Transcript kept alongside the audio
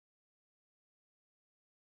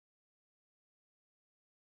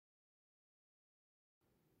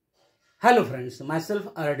Hello friends, myself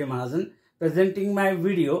R.D. Mahajan presenting my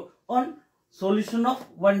video on solution of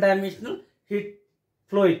one-dimensional heat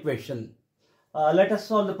flow equation. Let us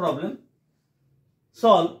solve the problem.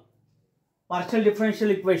 Solve partial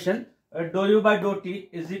differential equation dou u by dou t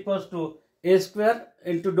is equals to a square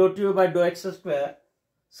into dou tu by dou x square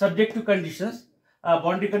subject to conditions.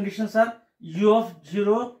 Boundary conditions are u of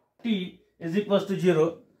 0 t is equals to 0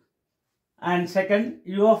 and second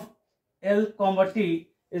u of L comma t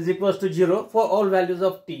is equals to 0 for all values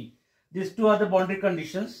of t. These two are the boundary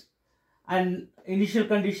conditions, and initial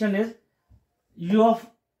condition is u of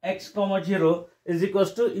x comma 0 is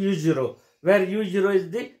equals to u0, where u0 is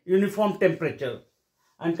the uniform temperature,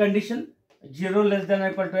 and condition 0 less than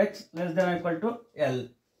or equal to x less than or equal to L.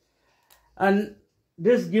 And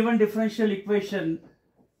this given differential equation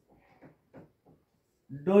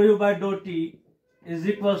dou u by dou t is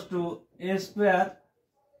equals to a square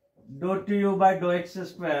dou tu by dou x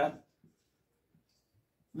square,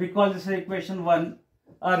 we call this equation 1,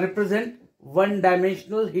 represent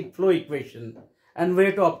one-dimensional heat flow equation, and we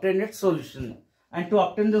have to obtain its solution. And to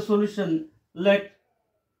obtain the solution, let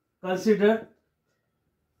consider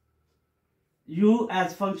u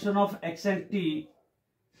as function of x and t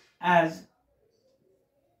as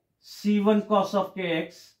c1 cos of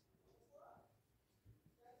kx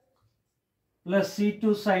plus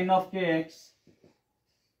c2 sin of kx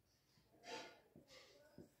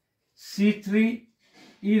c3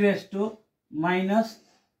 e raised to minus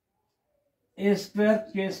a square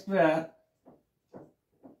k square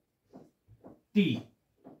t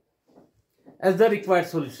as the required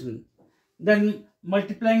solution. Then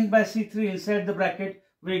multiplying by c3 inside the bracket,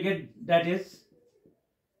 we get that is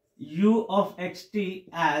u of xt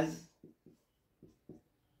as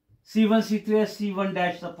c1 c3 as c1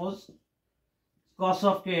 dash, suppose, cos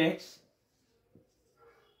of kx,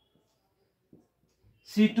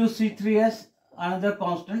 c2 c3 as another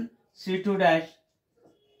constant, c2 dash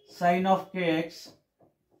sin of kx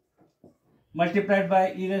multiplied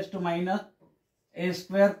by e raised to minus a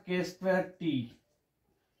square k square t,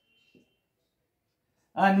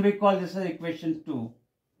 and we call this as equation 2.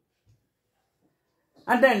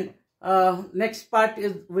 And then next part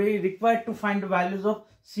is we require to find the values of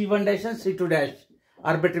c1 dash and c2 dash,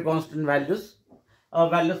 arbitrary constant values, for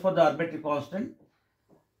the arbitrary constant.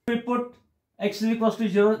 We put x is equals to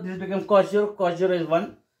 0, this becomes cos 0 is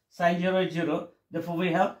 1, sin 0 is 0, therefore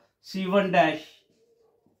we have c1 dash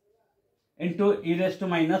into e raised to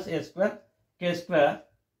minus a square k square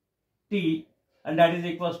t, and that is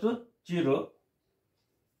equals to 0.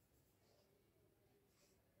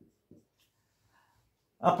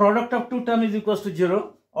 A product of two terms is equals to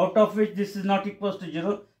 0, out of which this is not equals to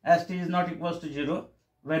 0, as t is not equals to 0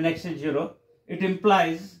 when x is 0. It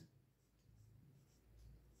implies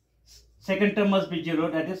second term must be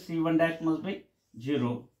 0, that is c1 dash must be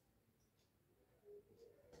 0.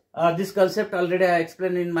 This concept already I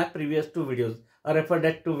explained in my previous two videos. I refer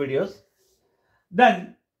that two videos.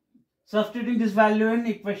 Then substituting this value in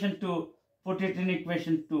equation 2, put it in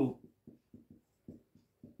equation 2.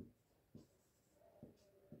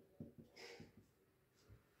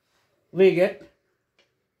 We get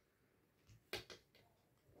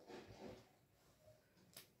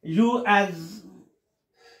u as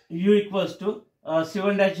u equals to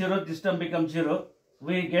c1 dash 0, this term becomes 0.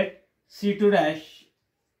 We get c2 dash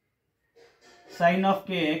sin of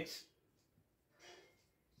kx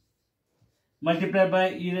multiplied by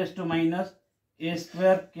e raised to minus a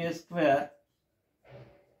square k square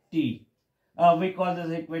t. We call this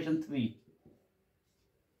equation 3.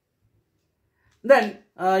 Then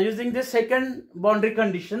using this second boundary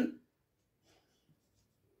condition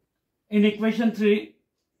in equation 3,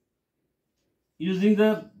 using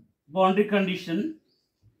the boundary condition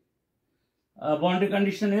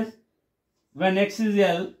is when x is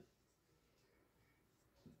L,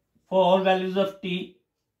 for all values of t,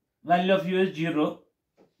 value of u is 0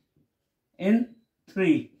 in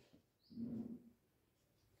 3.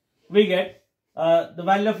 We get the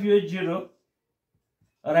value of u is 0,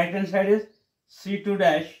 right hand side is c2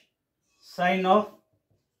 dash sin of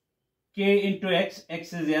k into x,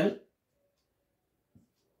 x is L,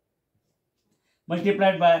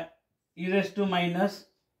 multiplied by e raised to minus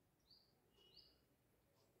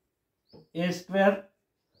a square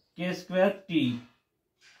k square t.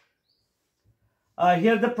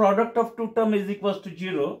 Here the product of two term is equals to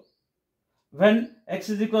 0. When x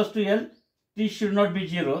is equals to L, t should not be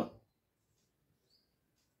 0.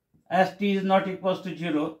 As t is not equals to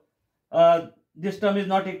 0, this term is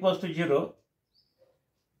not equals to 0.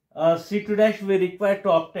 C2 dash we require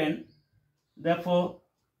to obtain, therefore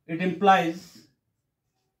it implies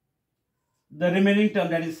the remaining term,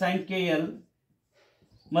 that is sin KL,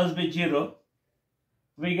 must be 0.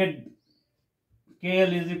 We get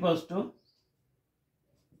KL is equals to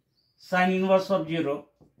sin inverse of 0,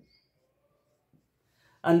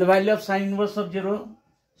 and the value of sin inverse of 0,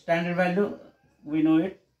 standard value, we know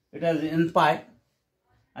it, it has n pi,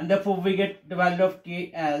 and therefore we get the value of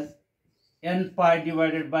K as n pi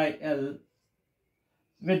divided by L,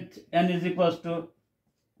 with n is equals to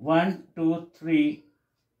 1, 2, 3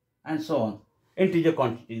 and so on, integer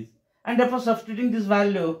quantities. And therefore substituting this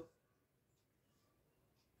value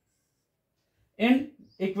in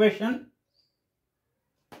equation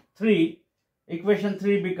 3, equation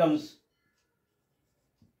 3 becomes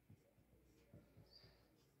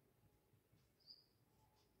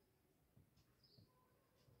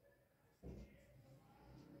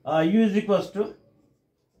u is equals to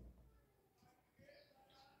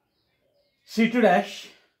C2 dash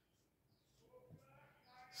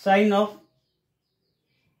sine of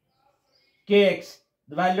kx,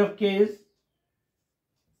 the value of k is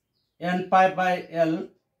n pi by L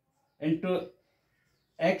into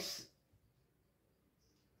x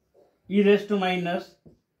e raised to minus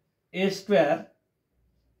a square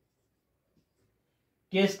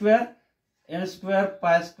k square n square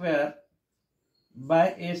pi square by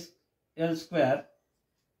a L square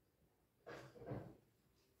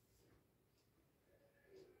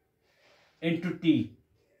into t.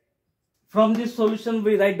 From this solution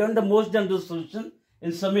we write down the most general solution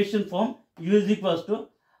in summation form. U is equals to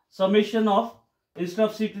summation of, instead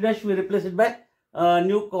of C2 dash we replace it by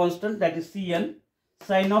new constant, that is Cn,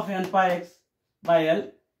 sine of n pi x by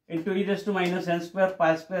L into e raised to minus n square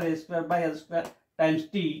pi square a square by L square times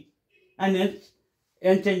t, and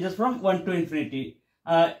n changes from 1 to infinity.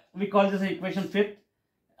 We call this equation 5th.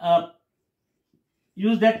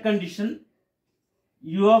 Use that condition,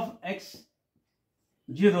 u of x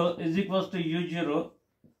 0 is equals to u0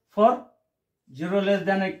 for 0 less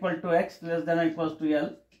than or equal to x less than or equals to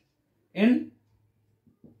L. In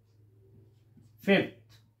 5th,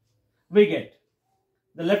 we get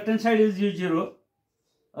the left hand side is u0,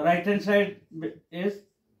 right hand side is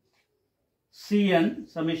Cn,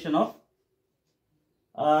 summation of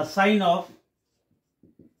sine of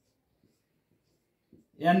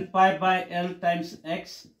n pi by L times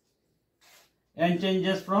x, n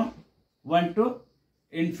changes from 1 to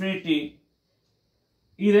infinity,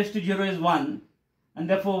 e raised to 0 is 1, and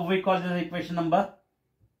therefore we call this equation number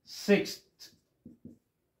 6.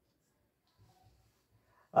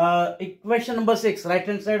 Equation number 6, right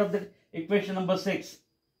hand side of the equation number 6,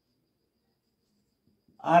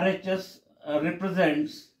 RHS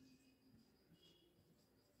represents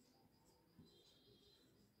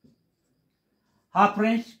half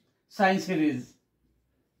range sine series.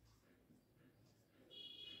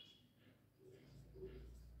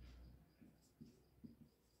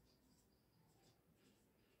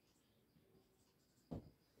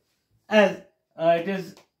 As it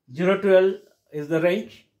is 0 to L is the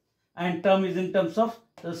range and term is in terms of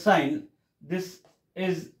the sine, this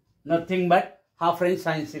is nothing but half range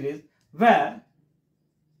sine series, where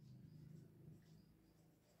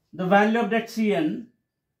the value of that Cn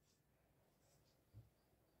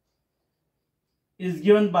is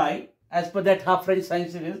given by, as per that half range sine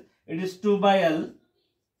series, it is 2 by L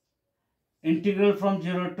integral from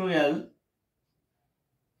 0 to L.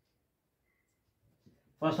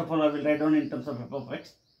 First of all, I will write down in terms of f of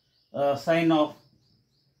x, sine of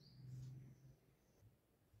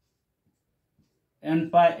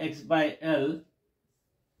n pi x by L,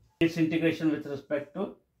 its integration with respect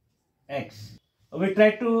to x. We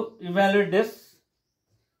try to evaluate this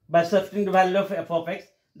by substituting the value of f of x.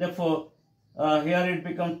 Therefore, here it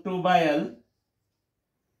becomes 2 by L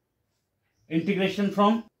integration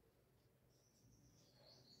from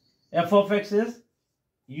f of x is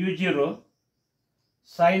u0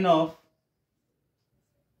 sine of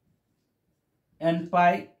n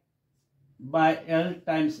pi by L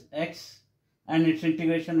times x and its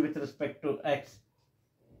integration with respect to x.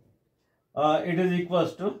 It is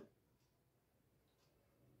equals to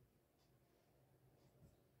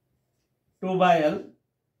 2 by L.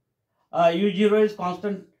 u0 is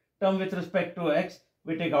constant term with respect to x.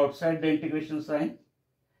 We take outside the integration sign.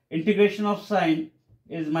 Integration of sine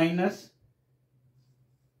is minus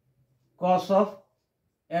cos of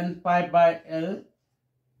n pi by L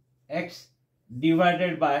x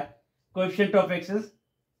divided by coefficient of x is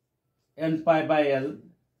n pi by L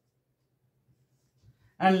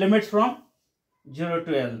and limits from 0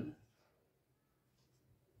 to L.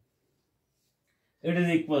 It is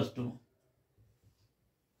equals to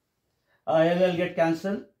L get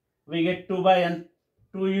cancelled. We get 2 by n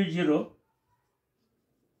 2u0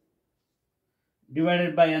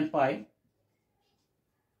 divided by n pi.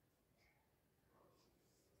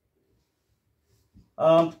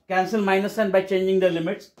 Cancel minus n by changing the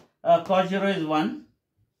limits. Cos 0 is 1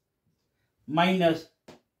 minus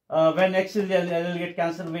when x is L will get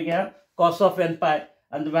cancelled, we have cos of n pi,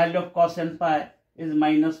 and the value of cos n pi is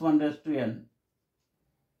minus 1 raised to n,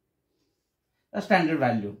 a standard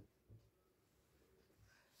value.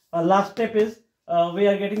 Last step is we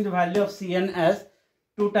are getting the value of Cn as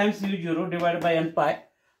 2 times u0 divided by n pi,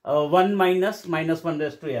 1 minus 1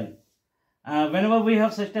 raised to n. Whenever we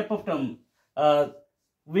have such type of term,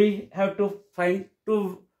 we have to find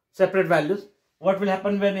two separate values. What will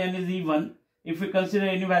happen when n is even? If we consider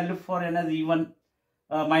any value for n as even,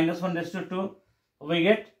 minus 1 raised to 2, we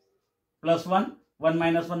get plus 1, 1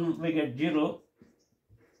 minus 1, we get 0.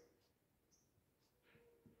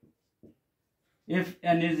 If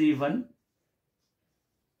n is even,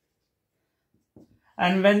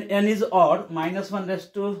 and when n is odd, minus 1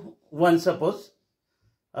 raised to 1, suppose,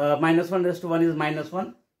 minus 1 raised to 1 is minus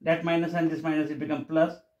 1, that minus and this minus, it becomes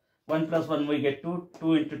plus 1 plus 1, we get 2,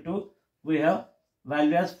 2 into 2, we have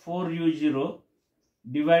value as 4u0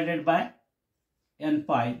 divided by n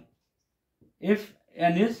pi if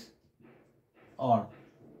n is odd.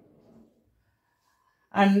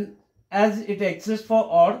 And as it exists for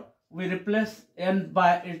odd, we replace n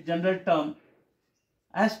by its general term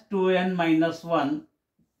as 2n minus 1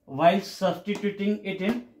 while substituting it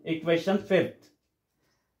in equation 5th.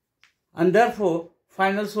 And therefore,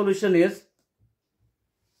 final solution is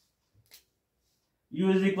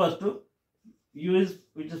u is equals to u is,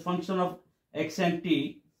 which is function of x and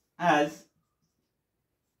t, as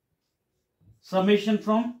summation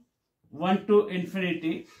from 1 to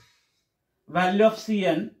infinity, value of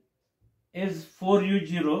Cn is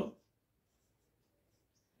 4u0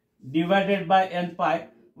 divided by n pi,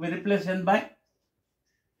 we replace n by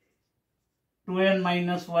 2n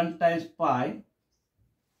minus 1 times pi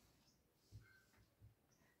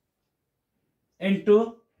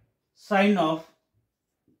into sine of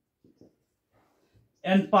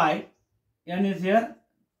n pi, n is here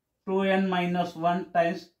 2n minus 1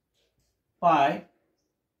 times pi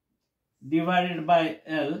divided by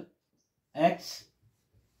L x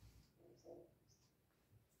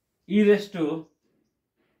e raised to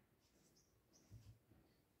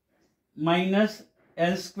minus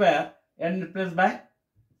L square, n replaced by,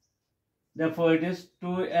 therefore it is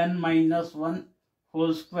 2n minus 1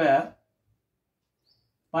 whole square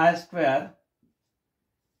pi square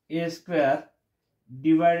a square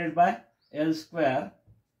divided by L square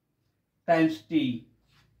times t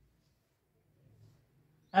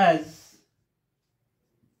as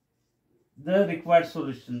the required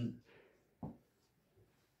solution.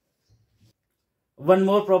 One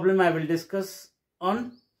more problem I will discuss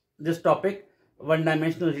on this topic,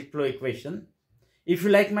 one-dimensional heat flow equation. If you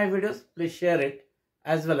like my videos, please share it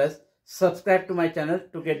as well as subscribe to my channel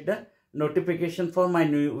to get the notification for my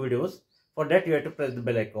new videos. For that, you have to press the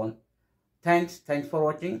bell icon. Thanks for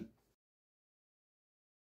watching.